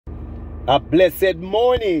A blessed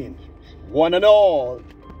morning, one and all.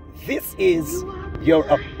 This is your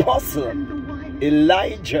apostle,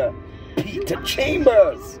 Elijah Peter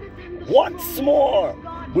Chambers, once more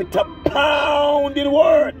with a pounding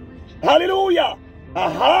word. Hallelujah! A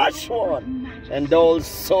harsh one and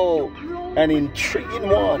also an intriguing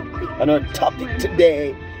one. And our topic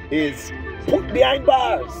today is put behind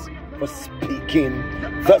bars for speaking,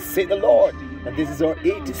 thus saith the Lord. And this is our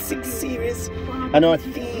 86th series, and our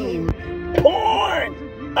theme,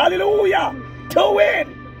 porn. Hallelujah! To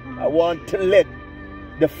win. I want to let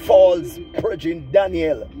the false virgin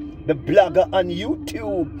Daniel, the blogger on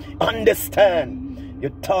YouTube, understand.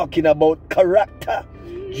 You're talking about character.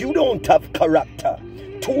 You don't have character.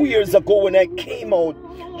 2 years ago when I came out,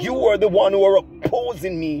 you were the one who were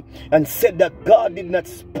opposing me and said that God did not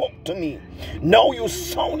speak to me. Now you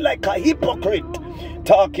sound like a hypocrite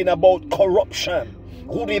talking about corruption.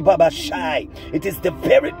 It is the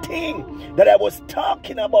very thing that I was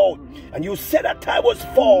talking about. And you said that I was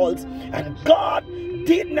false and God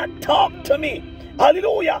did not talk to me.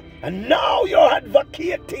 Hallelujah. And now you're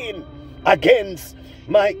advocating against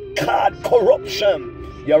my God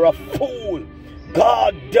corruption. You're a fool.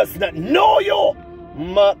 God does not know you.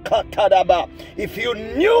 If you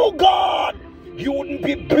knew God, you wouldn't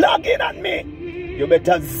be blogging at me. You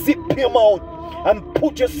better zip your mouth and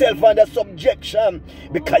put yourself under subjection,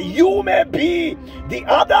 because you may be the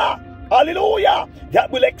other, hallelujah, that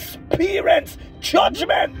will experience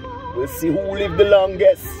judgment. We'll see who lived the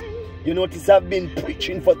longest. You notice I've been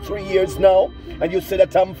preaching for 3 years now, and you say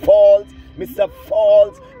that I'm false, Mr.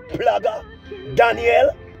 False blogger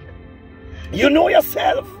Daniel. You know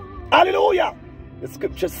yourself. Hallelujah. The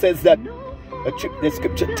scripture says that the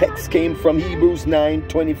scripture text came from Hebrews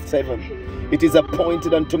 9:27. It is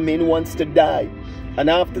appointed unto men once to die, and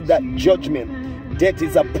after that judgment, death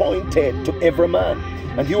is appointed to every man.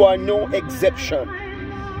 And you are no exception.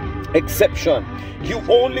 You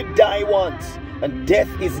only die once, and death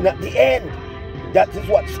is not the end. That is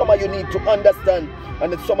what some of you need to understand.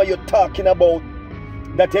 And some of you talking about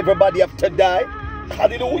that everybody have to die.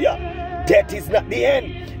 Hallelujah. Death is not the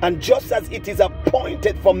end. And just as it is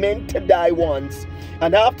appointed for men to die once,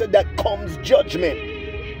 and after that comes judgment,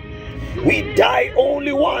 we die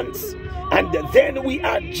only once, and then we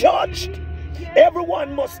are judged.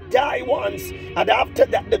 Everyone must die once, and after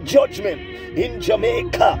that the judgment. In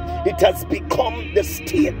Jamaica, it has become the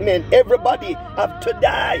statement, everybody have to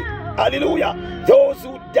die. Hallelujah. Those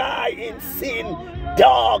who die in sin,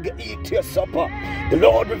 dog, eat your supper. The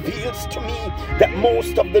Lord reveals to me that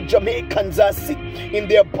most of the Jamaicans are sick in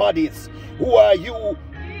their bodies. Who are you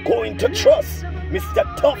going to trust? Mr.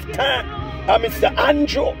 Tough Tan or Mr.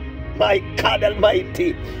 Andrew? My God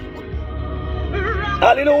Almighty.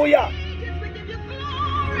 Hallelujah.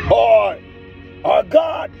 Or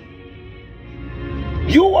God.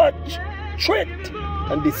 You are tricked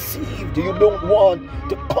and deceived. You don't want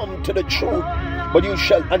to come to the truth, but you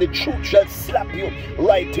shall, and the truth shall slap you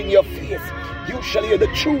right in your face. You shall hear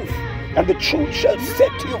the truth, and the truth shall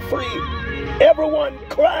set you free. Everyone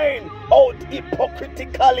crying out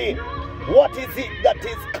hypocritically. What is it that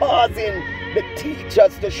is causing the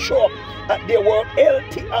teachers to show up at their work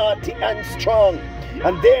healthy, hearty, and strong,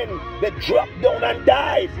 and then they drop down and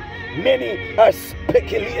die? Many are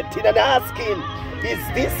speculating and asking, is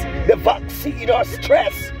this the vaccine or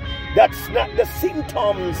stress? That's not the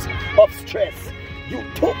symptoms of stress. You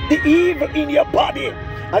took the evil in your body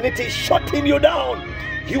and it is shutting you down.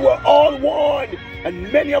 You were all warned,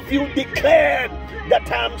 and many of you declared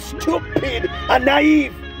that I'm stupid and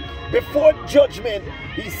naive. Before judgment,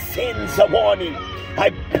 he sends a warning.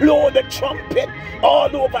 I blow the trumpet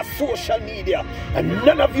all over social media, and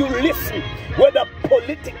none of you listen, whether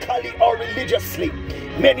politically or religiously.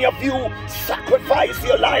 Many of you sacrifice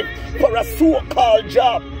your life for a so-called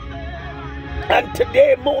job, and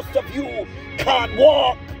today most of you can't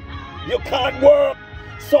walk, you can't work,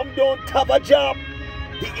 some don't have a job.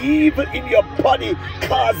 The evil in your body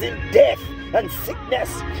causing death and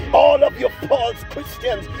sickness. All of you false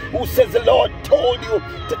Christians who says the Lord told you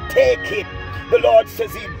to take it, the Lord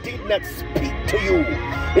says he did not speak to you.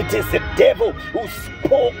 It is the devil who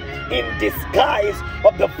spoke in disguise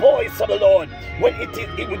of the voice of the Lord when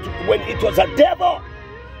it was a devil.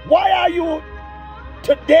 Why are you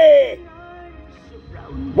today?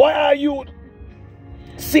 Why are you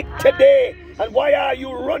sick today? And why are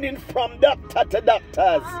you running from doctor to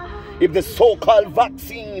doctors? If the so-called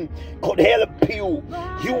vaccine could help you,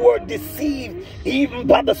 you were deceived even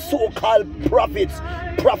by the so-called prophets,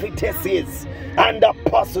 prophetesses, and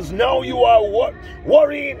apostles. Now you are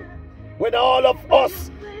worrying when all of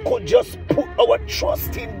us could just put our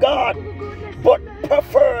trust in God, but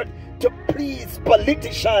preferred to these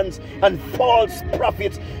politicians and false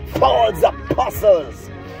prophets, false apostles.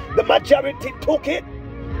 The majority took it,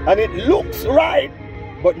 and it looks right,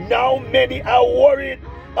 but now many are worried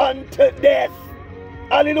unto death.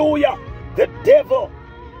 Hallelujah. The devil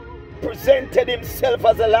presented himself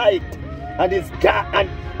as a light, and his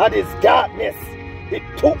darkness. It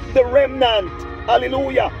took the remnant,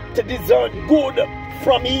 hallelujah, to discern good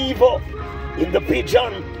from evil. In the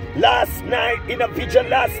vision last night,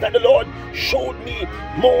 the Lord showed me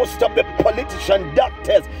most of the politicians,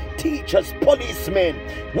 doctors, teachers, policemen,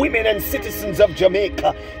 women and citizens of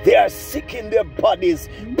Jamaica. They are sick in their bodies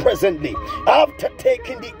presently. After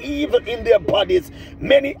taking the evil in their bodies,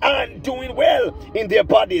 many aren't doing well in their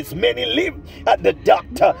bodies. Many live at the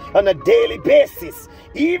doctor on a daily basis.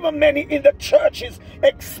 Even many in the churches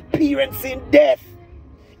experiencing death.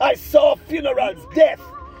 I saw funerals, death,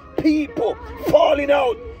 people falling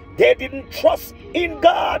out. They didn't trust in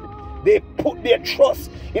God. They put their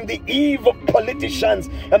trust in the evil politicians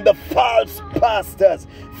and the false pastors,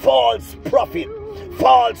 false prophet,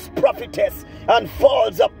 false prophetess, and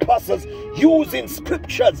false apostles, using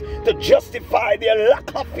scriptures to justify their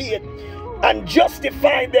lack of faith and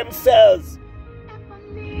justify themselves.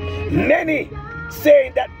 Many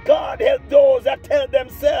saying that God help those that help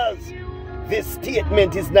themselves. This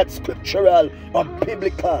statement is not scriptural or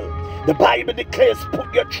biblical. The Bible declares,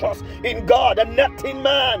 put your trust in God and not in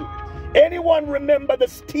man. Anyone remember the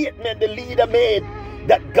statement the leader made,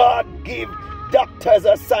 that God give doctors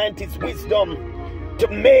or scientists wisdom to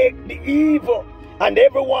make the evil, and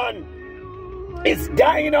everyone is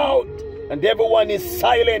dying out, and everyone is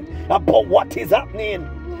silent about what is happening.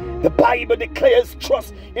 The Bible declares,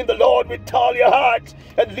 trust in the Lord with all your heart,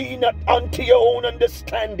 and lean not unto your own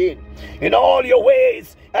understanding. In all your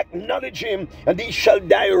ways acknowledge him, and he shall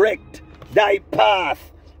direct thy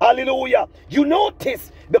path. Hallelujah. You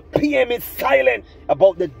notice the PM is silent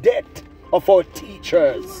about the death of our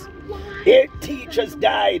teachers. 8 teachers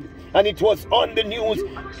died, and it was on the news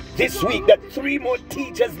this week that 3 more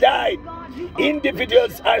teachers died.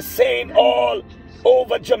 Individuals are saying all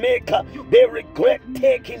over Jamaica they regret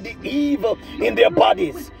taking the evil in their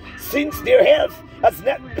bodies, since their health has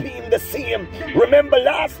not been the same. Remember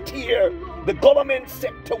last year, the government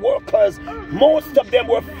sector workers, most of them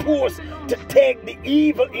were forced to take the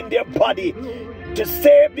evil in their body to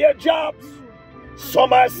save their jobs.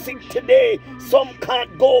 Some are sick today. Some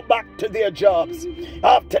can't go back to their jobs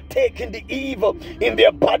after taking the evil in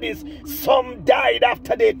their bodies. Some died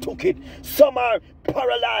after they took it. Some are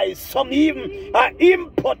paralyzed. Some even are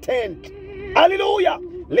impotent. Hallelujah.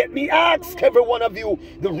 Let me ask every one of you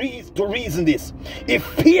to reason this. If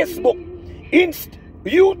Facebook,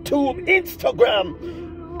 YouTube, Instagram,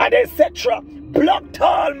 and etc. blocked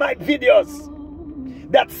all my videos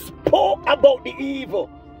that spoke about the evil,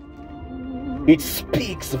 it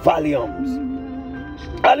speaks volumes.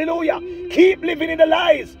 Hallelujah. Keep living in the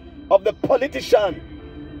lies of the politicians,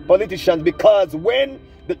 because when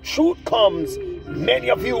the truth comes, many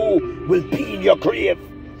of you will be in your grave.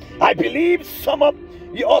 I believe some of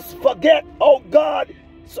you us forget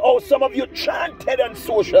how some of you chanted on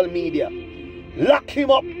social media. Lock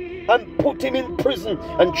him up and put him in prison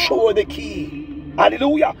and throw the key.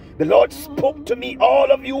 Hallelujah. The Lord spoke to me,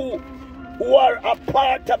 all of you who are a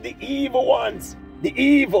part of the evil ones, the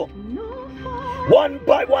evil. One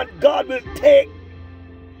by one, God will take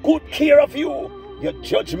good care of you. Your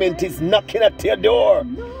judgment is knocking at your door.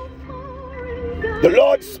 The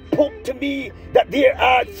Lord spoke to me that there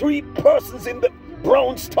are 3 persons in the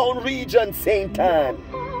Brownstown region, St. Ann,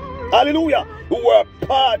 hallelujah, who were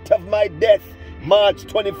part of my death, March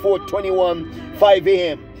 24, 21, 5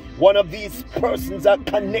 a.m. One of these persons are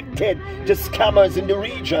connected to scammers in the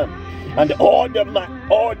region, and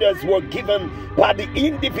orders were given by the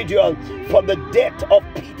individual for the death of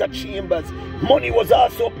Peter Chambers. Money was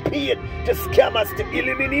also paid to scammers to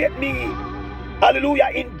eliminate me.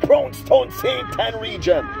 Hallelujah. In Brownstown, St. Ann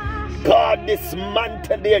region, God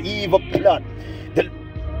dismantled their evil plot.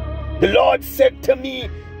 The Lord said to me,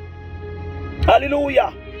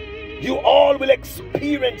 hallelujah, you all will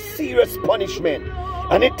experience serious punishment,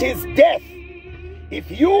 and it is death. If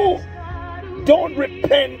you don't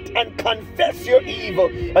repent and confess your evil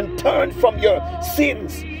and turn from your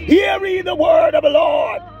sins, hear ye the word of the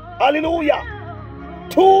Lord. Hallelujah.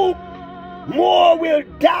 2 more will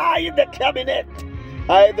die in the cabinet.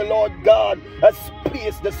 I, the Lord God, has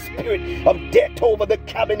placed the spirit of death over the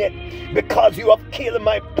cabinet, because you have killed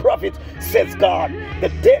my prophets, says God. The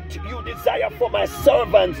death you desire for my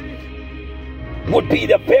servants would be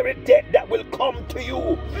the very death that will come to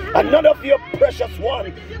you, and none of your precious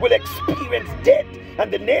ones will experience death,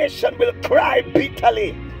 and the nation will cry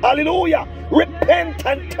bitterly. Hallelujah. Repent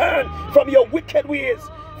and turn from your wicked ways,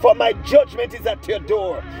 for my judgment is at your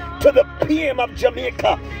door. To the PM of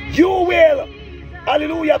Jamaica, you will,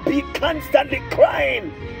 hallelujah, be constantly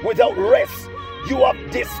crying without rest. You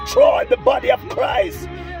have destroyed the body of Christ,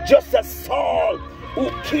 just as Saul, who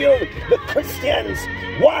killed the Christians.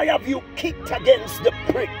 Why have you kicked against the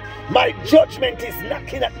prick? My judgment is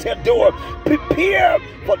knocking at your door. Prepare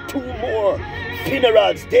for 2 more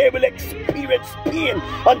funerals. They will experience pain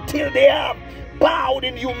until they have bowed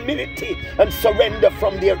in humility and surrender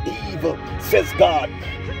from their evil, says God.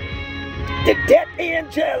 The death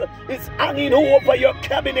angel is hanging over your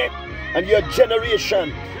cabinet and your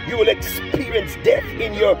generation. You will experience death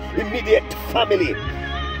in your immediate family.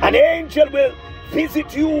 An angel will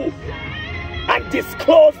visit you and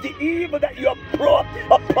disclose the evil that you have brought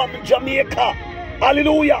upon Jamaica.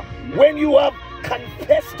 Hallelujah. When you have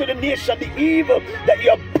confessed to the nation the evil that you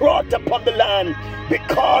have brought upon the land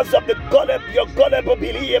because of your gullible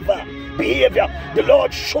behavior. The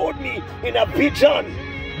Lord showed me in a vision.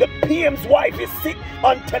 The PM's wife is sick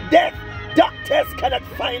unto death. Doctors cannot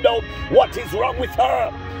find out what is wrong with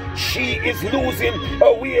her. She is losing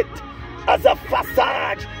her weight as a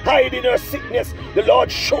facade, hiding her sickness. The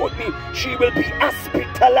Lord showed me she will be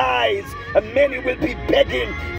hospitalized, and many will be begging